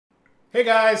Hey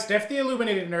guys, Steph the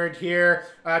Illuminated Nerd here.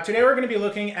 Today we're going to be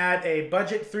looking at a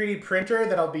budget 3D printer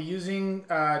that I'll be using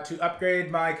to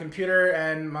upgrade my computer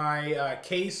and my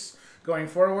case going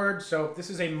forward. So this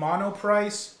is a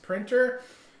Monoprice printer.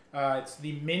 It's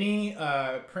the mini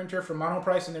printer from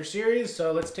Monoprice in their series.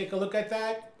 So let's take a look at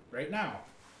that right now.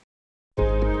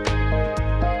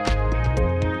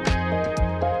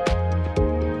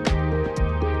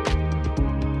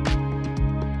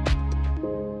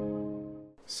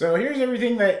 So here's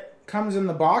everything that comes in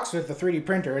the box with the 3D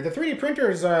printer. The 3D printer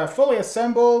is fully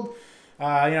assembled. You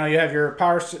have your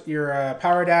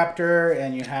power adapter,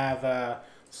 and you have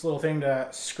this little thing to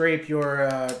scrape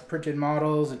your printed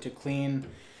models and to clean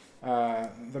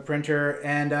the printer.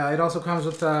 And it also comes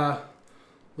with a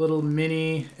little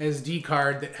mini SD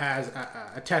card that has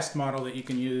a test model that you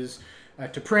can use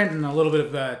to print, and a little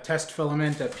bit of test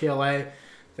filament, a PLA,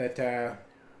 that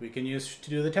we can use to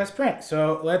do the test print.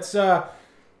 So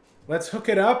let's hook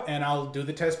it up and I'll do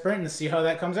the test print and see how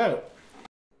that comes out.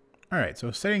 All right,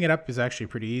 so setting it up is actually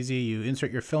pretty easy. You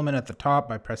insert your filament at the top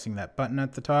by pressing that button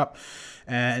at the top,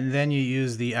 and then you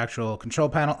use the actual control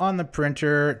panel on the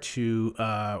printer to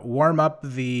warm up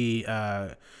the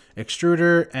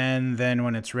extruder, and then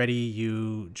when it's ready,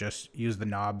 you just use the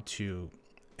knob to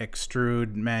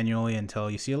extrude manually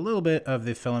until you see a little bit of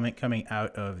the filament coming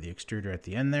out of the extruder at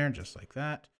the end there, just like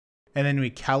that. And then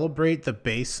we calibrate the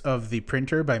base of the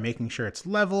printer by making sure it's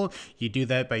level. You do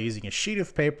that by using a sheet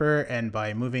of paper and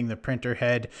by moving the printer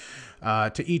head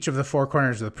to each of the four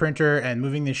corners of the printer and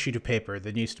moving the sheet of paper.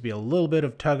 There needs to be a little bit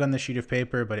of tug on the sheet of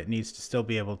paper, but it needs to still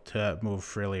be able to move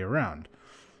freely around.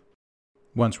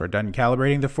 Once we're done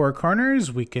calibrating the four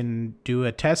corners, we can do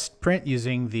a test print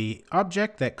using the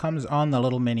object that comes on the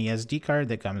little mini SD card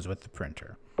that comes with the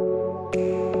printer.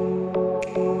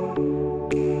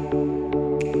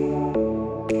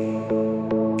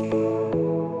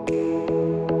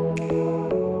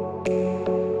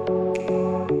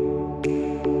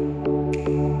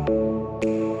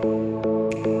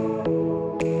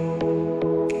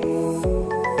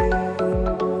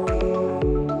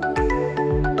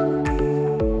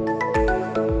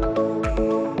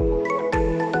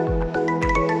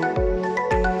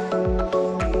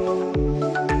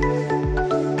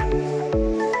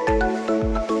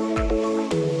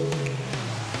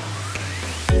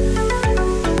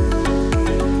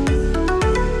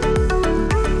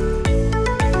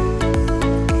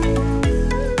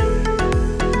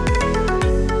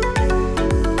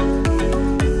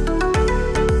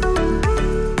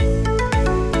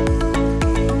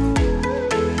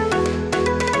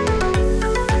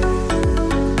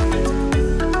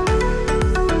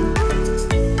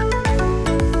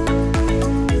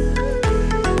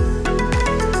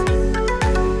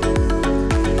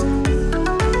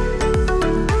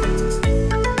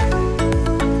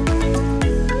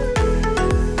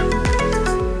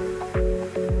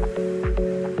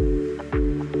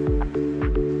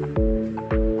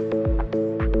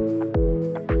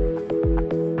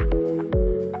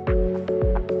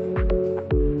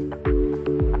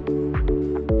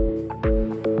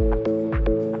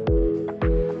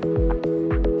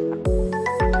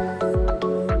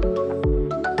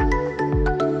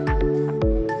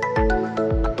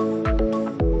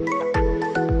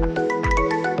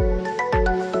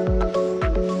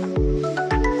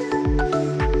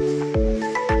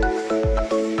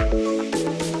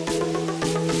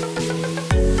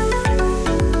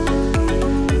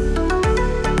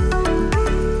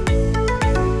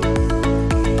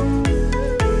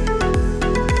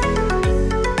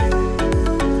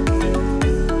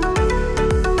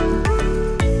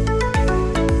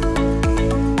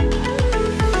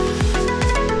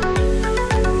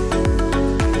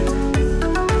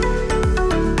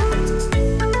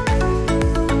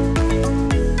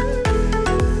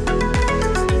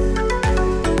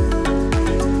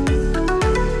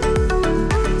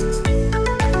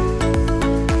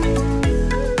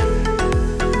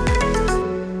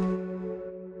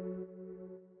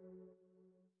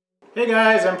 Hey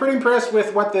guys, I'm pretty impressed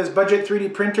with what this budget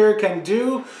 3D printer can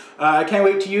do. I can't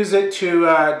wait to use it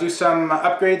to do some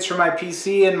upgrades for my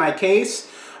PC and my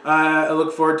case. I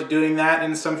look forward to doing that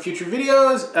in some future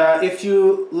videos. If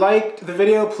you liked the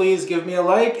video, please give me a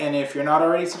like, and if you're not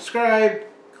already subscribed,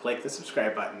 click the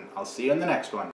subscribe button. I'll see you in the next one.